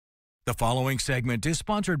The following segment is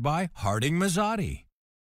sponsored by Harding Mazzotti.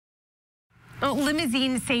 Well,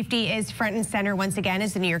 limousine safety is front and center once again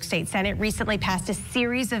as the New York State Senate recently passed a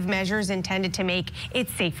series of measures intended to make it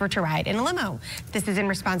safer to ride in a limo. This is in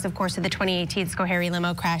response, of course, to the 2018 Schoharie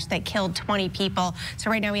limo crash that killed 20 people.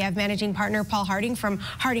 So right now we have managing partner Paul Harding from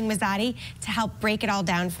Harding Mazzotti to help break it all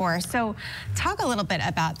down for us. So talk a little bit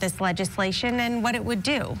about this legislation and what it would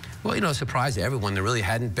do. Well, you know, surprised everyone, there really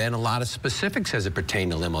hadn't been a lot of specifics as it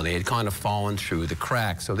pertained to limo. They had kind of fallen through the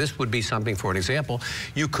cracks. So this would be something, for an example,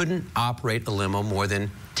 you couldn't operate a limo more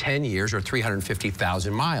than 10 years or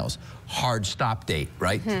 350,000 miles. Hard stop date,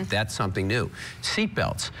 right? That's something new.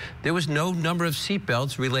 Seatbelts. There was no number of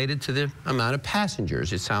seatbelts related to the amount of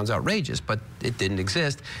passengers. It sounds outrageous, but it didn't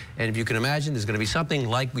exist. And if you can imagine, there's going to be something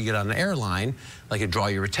like we get on an airline, like a draw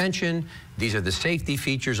your attention. These are the safety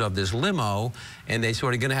features of this limo, and they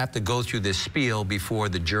sort of going to have to go through this spiel before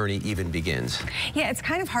the journey even begins. Yeah, it's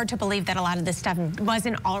kind of hard to believe that a lot of this stuff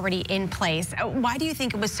wasn't already in place. Why do you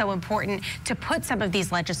think it was so important to put some of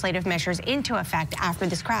these legislative measures into effect after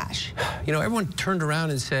this crash? You know, everyone turned around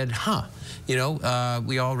and said, you know,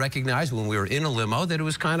 we all recognized when we were in a limo that it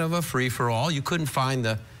was kind of a free-for-all. You couldn't find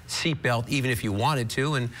the seatbelt even if you wanted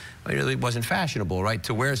to, and it really wasn't fashionable, right,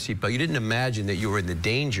 to wear a seatbelt. You didn't imagine that you were in the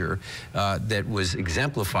danger that was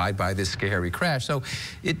exemplified by this Schoharie crash. So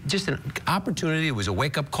it just an opportunity. It was a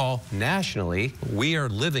wake-up call nationally. We are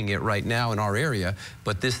living it right now in our area,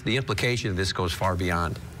 but the implication of this goes far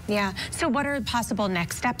beyond. Yeah. So what are possible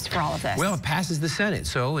next steps for all of this? Well, it passes the Senate.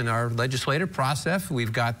 So in our legislative process,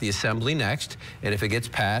 we've got the Assembly next. And if it gets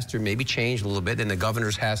passed or maybe changed a little bit, then the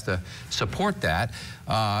governor has to support that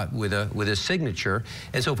with a signature.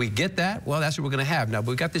 And so if we get that, well, that's what we're going to have. Now,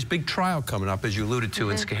 we've got this big trial coming up, as you alluded to,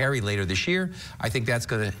 in Schoharie later this year. I think that's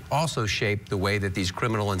going to also shape the way that these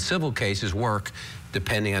criminal and civil cases work,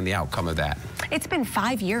 depending on the outcome of that. It's been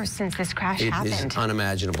 5 years since this crash happened. It is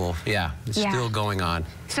unimaginable. Yeah, it's still going on.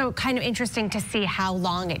 So kind of interesting to see how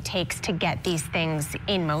long it takes to get these things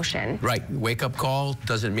in motion. Right. Wake-up call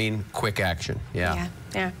doesn't mean quick action. Yeah.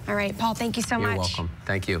 All right, Paul, thank you so much. You're welcome.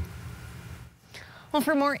 Thank you. Well,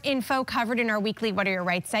 for more info covered in our weekly What Are Your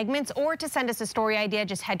Rights segments, or to send us a story idea,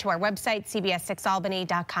 just head to our website,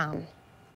 CBS6albany.com.